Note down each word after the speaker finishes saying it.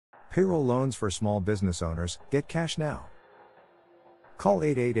Payroll loans for small business owners. Get cash now. Call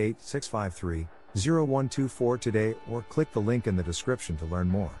 888-653-0124 today or click the link in the description to learn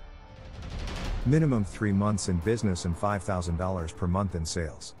more. Minimum 3 months in business and $5,000 per month in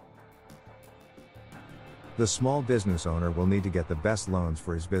sales. The small business owner will need to get the best loans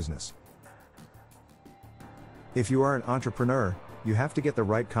for his business. If you are an entrepreneur, you have to get the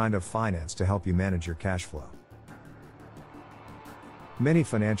right kind of finance to help you manage your cash flow. Many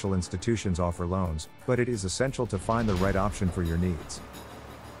financial institutions offer loans, but it is essential to find the right option for your needs.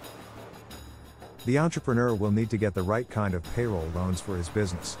 The entrepreneur will need to get the right kind of payroll loans for his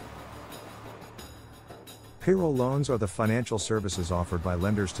business. Payroll loans are the financial services offered by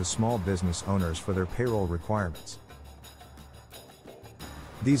lenders to small business owners for their payroll requirements.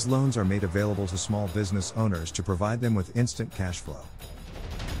 These loans are made available to small business owners to provide them with instant cash flow.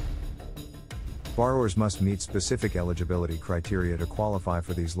 Borrowers must meet specific eligibility criteria to qualify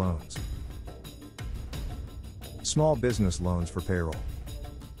for these loans. Small business loans for payroll.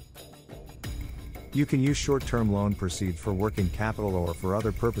 You can use short-term loan proceeds for working capital or for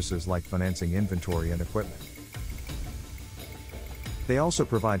other purposes like financing inventory and equipment. They also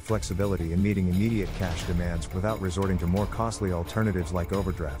provide flexibility in meeting immediate cash demands without resorting to more costly alternatives like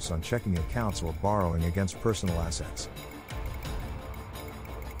overdrafts on checking accounts or borrowing against personal assets.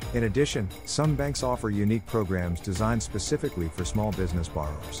 In addition, some banks offer unique programs designed specifically for small business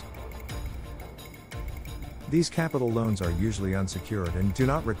borrowers. These capital loans are usually unsecured and do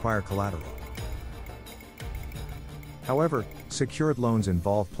not require collateral. However, secured loans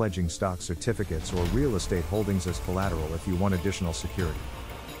involve pledging stock certificates or real estate holdings as collateral if you want additional security.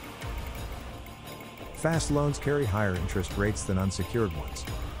 Fast loans carry higher interest rates than unsecured ones.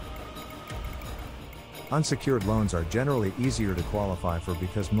 Unsecured loans are generally easier to qualify for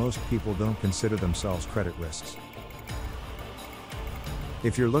because most people don't consider themselves credit risks.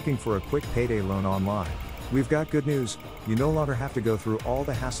 If you're looking for a quick payday loan online, we've got good news. You no longer have to go through all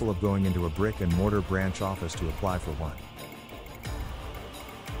the hassle of going into a brick-and-mortar branch office to apply for one.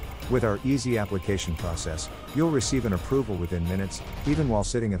 With our easy application process, you'll receive an approval within minutes, even while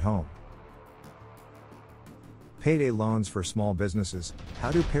sitting at home. Payday loans for small businesses.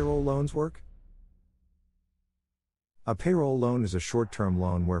 How do payroll loans work? A payroll loan is a short-term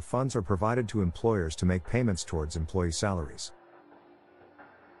loan where funds are provided to employers to make payments towards employee salaries.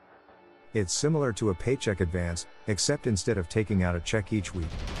 It's similar to a paycheck advance, except instead of taking out a check each week,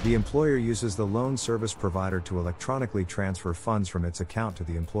 the employer uses the loan service provider to electronically transfer funds from its account to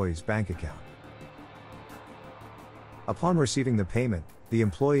the employee's bank account. Upon receiving the payment, the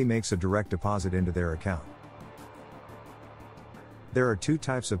employee makes a direct deposit into their account. There are two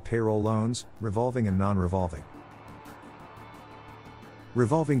types of payroll loans, revolving and non-revolving.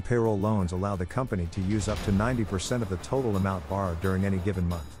 Revolving payroll loans allow the company to use up to 90% of the total amount borrowed during any given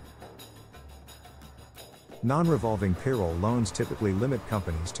month. Non-revolving payroll loans typically limit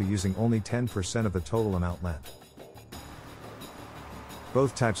companies to using only 10% of the total amount lent.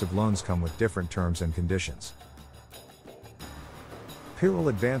 Both types of loans come with different terms and conditions. Payroll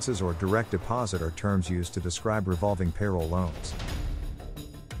advances or direct deposit are terms used to describe revolving payroll loans.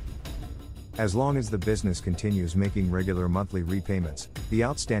 As long as the business continues making regular monthly repayments, the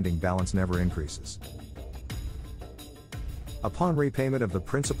outstanding balance never increases. Upon repayment of the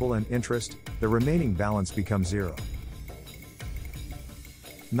principal and interest, the remaining balance becomes zero.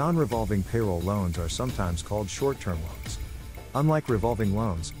 Non-revolving payroll loans are sometimes called short-term loans. Unlike revolving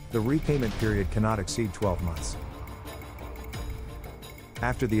loans, the repayment period cannot exceed 12 months.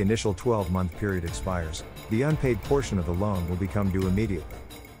 After the initial 12-month period expires, the unpaid portion of the loan will become due immediately.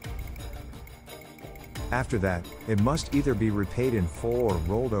 After that, it must either be repaid in full or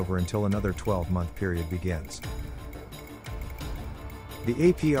rolled over until another 12-month period begins. The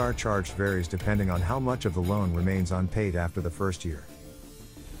APR charged varies depending on how much of the loan remains unpaid after the first year.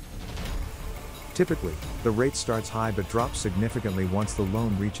 Typically, the rate starts high but drops significantly once the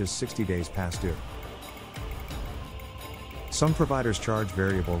loan reaches 60 days past due. Some providers charge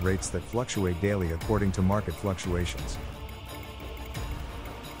variable rates that fluctuate daily according to market fluctuations.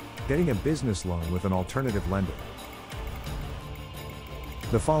 Getting a business loan with an alternative lender.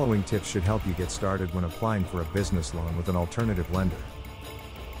 The following tips should help you get started when applying for a business loan with an alternative lender.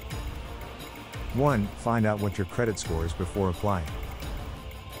 1. Find out what your credit score is before applying.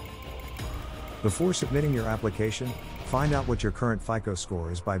 Before submitting your application, find out what your current FICO score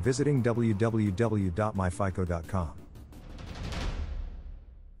is by visiting www.myfico.com.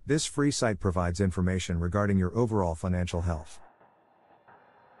 This free site provides information regarding your overall financial health.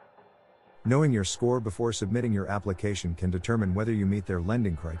 Knowing your score before submitting your application can determine whether you meet their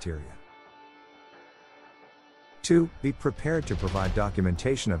lending criteria. 2. Be prepared to provide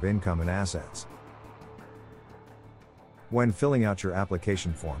documentation of income and assets. When filling out your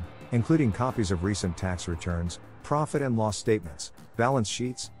application form, including copies of recent tax returns, profit and loss statements, balance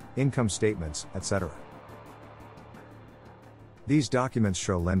sheets, income statements, etc. These documents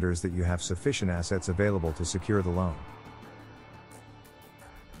show lenders that you have sufficient assets available to secure the loan.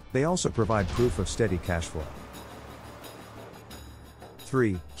 They also provide proof of steady cash flow.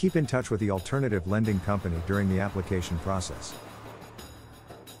 3. Keep in touch with the alternative lending company during the application process.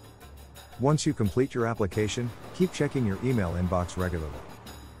 Once you complete your application, keep checking your email inbox regularly.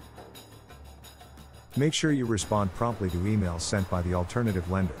 Make sure you respond promptly to emails sent by the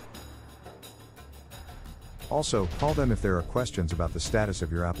alternative lender. Also, call them if there are questions about the status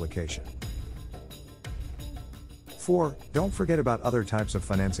of your application. 4. Don't forget about other types of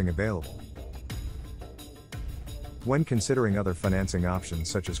financing available. When considering other financing options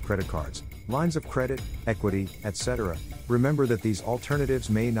such as credit cards, lines of credit, equity, etc., remember that these alternatives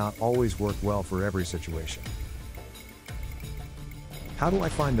may not always work well for every situation. How do I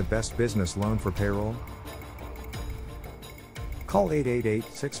find the best business loan for payroll? Call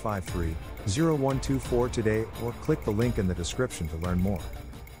 888-653-0124 today or click the link in the description to learn more.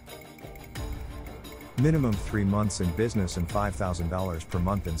 Minimum 3 months in business and $5,000 per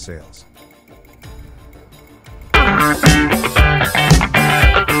month in sales.